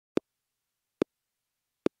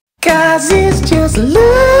'Cause it's just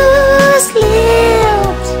loose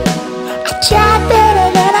lips. I chat better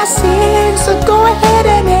than I sing, so go ahead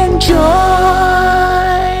and enjoy.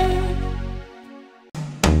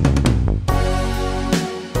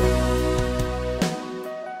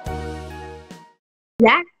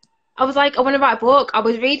 Yeah. I was like, I want to write a book. I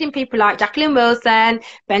was reading people like Jacqueline Wilson,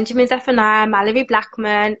 Benjamin Zephaniah, Mallory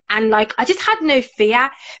Blackman, and like I just had no fear.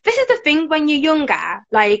 This is the thing when you're younger,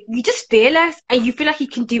 like you just fearless and you feel like you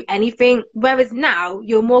can do anything. Whereas now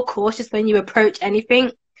you're more cautious when you approach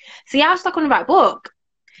anything. So yeah, I was like, I want to write a book.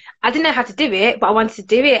 I didn't know how to do it, but I wanted to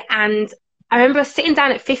do it. And I remember sitting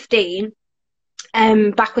down at 15,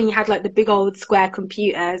 back when you had like the big old square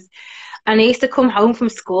computers. And I used to come home from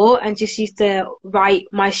school and just used to write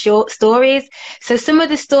my short stories. So some of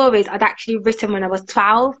the stories I'd actually written when I was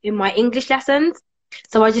 12 in my English lessons.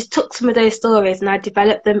 So I just took some of those stories and I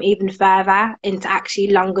developed them even further into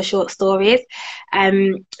actually longer short stories.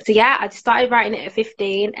 So yeah, I just started writing it at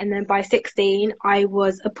 15, and then by 16 I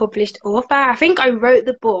was a published author. I think I wrote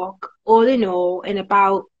the book all in all in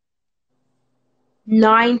about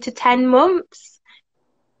 9 to 10 months.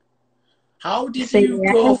 How did So you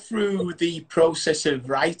yeah. go through the process of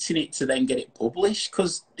writing it to then get it published?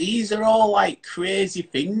 Because these are all like crazy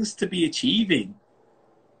things to be achieving.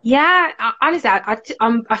 Yeah, honestly,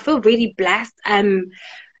 I feel really blessed.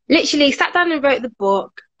 Literally sat down and wrote the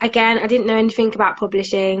book. Again, I didn't know anything about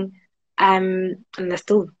publishing, and I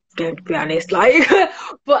still don't, to be honest. Like,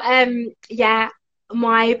 but yeah,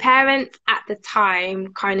 my parents at the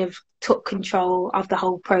time kind of took control of the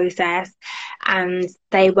whole process, and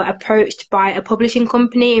they were approached by a publishing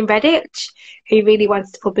company in Redditch who really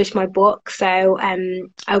wanted to publish my book. So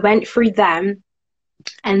I went through them,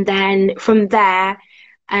 and then from there.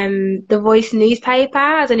 The Voice newspaper,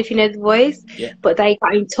 I don't know if you know The Voice, Yeah. but they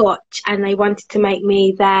got in touch and they wanted to make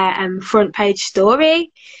me their front page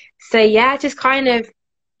story. So yeah, just kind of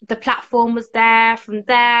the platform was there. From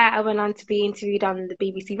there, I went on to be interviewed on the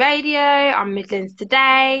BBC Radio, on Midlands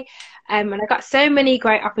Today, and I got so many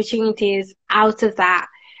great opportunities out of that.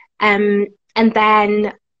 And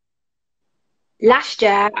then last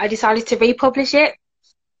year, I decided to republish it,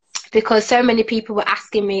 because so many people were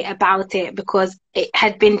asking me about it because it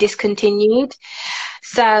had been discontinued.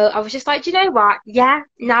 So I was just like, do you know what? Yeah,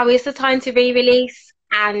 now is the time to re-release.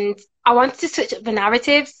 And I wanted to switch up the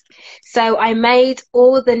narratives. So I made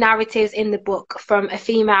all the narratives in the book from a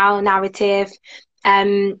female narrative.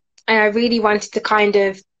 And I really wanted to kind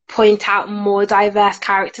of point out more diverse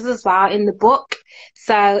characters as well in the book.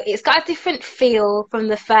 So it's got a different feel from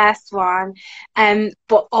the first one.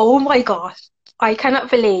 But oh my gosh, I cannot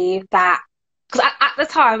believe that, because at the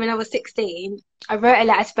time when I was 16, I wrote a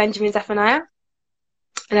letter to Benjamin Zephaniah,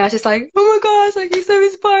 and I was just like, oh my gosh, like, he's so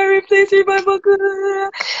inspiring, please read my book.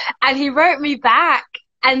 And he wrote me back,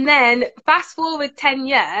 and then fast forward 10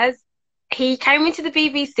 years, he came into the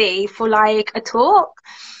BBC for like a talk,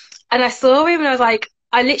 and I saw him and I was like,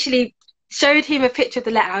 I literally showed him a picture of the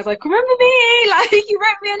letter. I was like, remember me? Like, you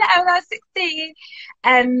wrote me a letter when I was 16.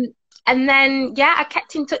 And then, yeah, I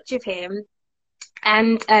kept in touch with him.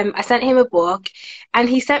 And I sent him a book, and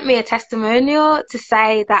he sent me a testimonial to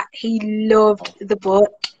say that he loved the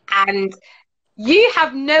book. And you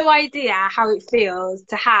have no idea how it feels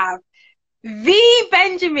to have the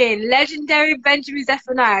Benjamin, legendary Benjamin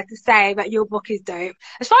Zephaniah, to say that your book is dope.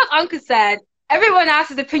 As far as I'm concerned, everyone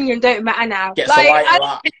else's opinion don't matter now. Gets like, a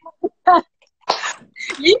light of that.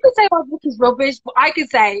 You could say my book is rubbish, but I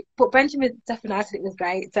could say, but Benjamin Zephaniah said it was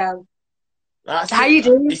great. So That's how it. you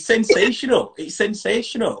doing? It's sensational. It's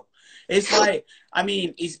sensational. It's like, I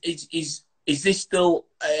mean, is this still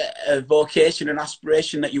a vocation and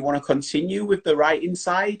aspiration that you want to continue with, the writing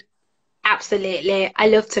side? Absolutely. I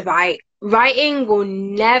love to write. Writing will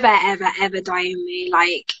never, ever, ever die in me.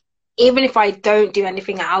 Like, even if I don't do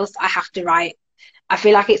anything else, I have to write. I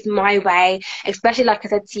feel like it's my way, especially like I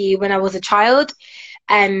said to you when I was a child,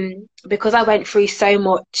 because I went through so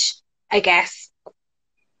much, I guess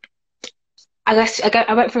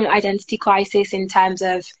I went through an identity crisis in terms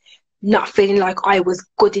of not feeling like I was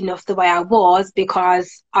good enough the way I was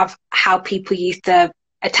because of how people used to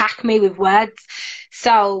attack me with words.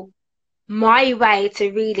 So my way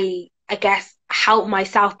to really, I guess, help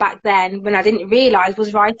myself back then, when I didn't realize,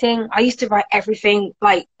 was writing. I used to write everything.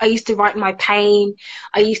 Like, I used to write my pain.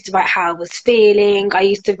 I used to write how I was feeling. I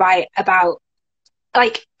used to write about,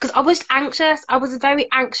 like, because I was anxious. I was a very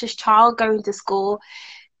anxious child going to school.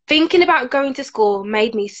 Thinking about going to school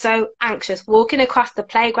made me so anxious. Walking across the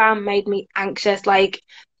playground made me anxious. Like,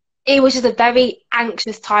 it was just a very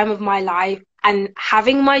anxious time of my life. And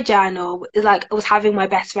having my journal, like, I was having my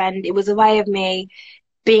best friend. It was a way of me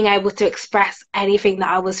being able to express anything that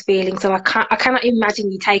I was feeling. So I cannot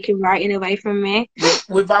imagine you taking writing away from me.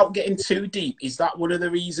 Without getting too deep, is that one of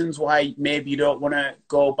the reasons why maybe you don't want to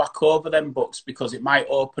go back over them books, because it might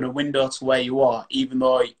open a window to where you are, even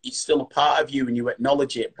though it's still a part of you and you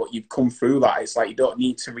acknowledge it, but you've come through that? It's like you don't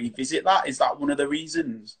need to revisit that. Is that one of the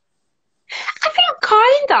reasons? I think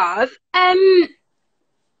kind of.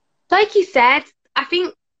 Like you said, I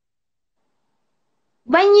think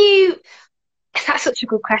when you... That's such a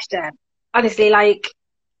good question. Honestly, like,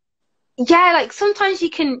 yeah, like sometimes you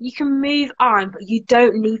can move on, but you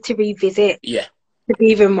don't need to revisit to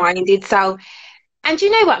be reminded. So, and you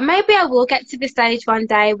know what? Maybe I will get to the stage one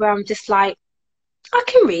day where I'm just like, I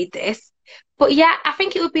can read this. But yeah, I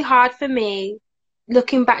think it would be hard for me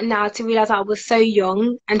looking back now to realize I was so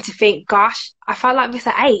young and to think, gosh, I felt like this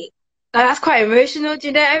at 8. Like, that's quite emotional. Do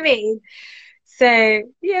you know what I mean? So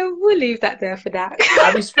yeah, we'll leave that there for now.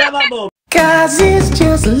 I respect that though. 'Cause it's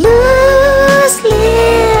just love.